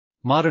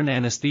Modern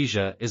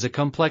anesthesia is a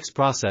complex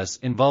process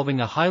involving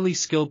a highly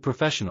skilled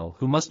professional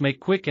who must make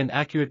quick and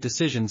accurate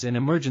decisions in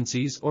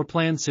emergencies or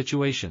planned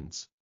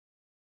situations.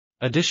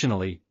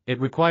 Additionally, it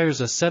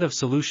requires a set of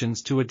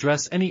solutions to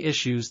address any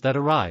issues that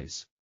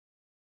arise.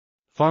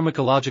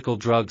 Pharmacological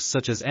drugs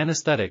such as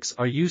anesthetics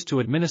are used to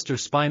administer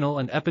spinal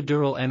and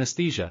epidural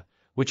anesthesia,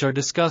 which are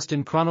discussed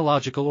in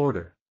chronological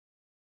order.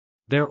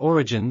 Their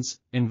origins,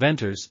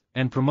 inventors,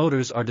 and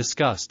promoters are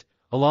discussed,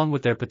 along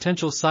with their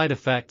potential side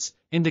effects,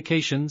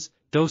 indications,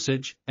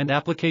 dosage, and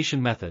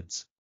application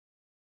methods.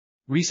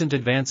 Recent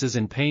advances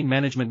in pain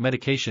management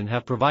medication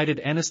have provided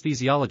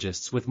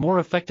anesthesiologists with more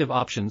effective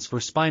options for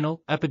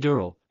spinal,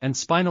 epidural, and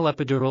spinal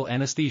epidural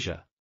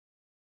anesthesia.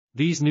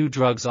 These new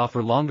drugs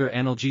offer longer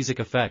analgesic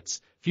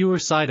effects, fewer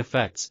side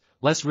effects,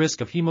 less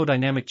risk of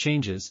hemodynamic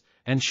changes,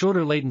 and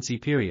shorter latency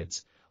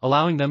periods,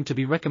 allowing them to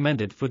be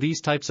recommended for these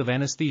types of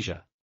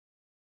anesthesia.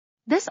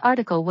 This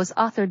article was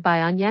authored by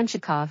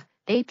YAMSHCHIKOV,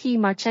 A.P.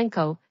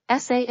 MARCHENKO,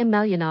 S.A.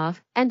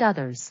 EMELYANOV, and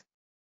others.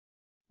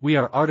 We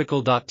are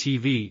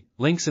RTCLTV,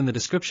 links in the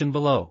description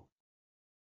below.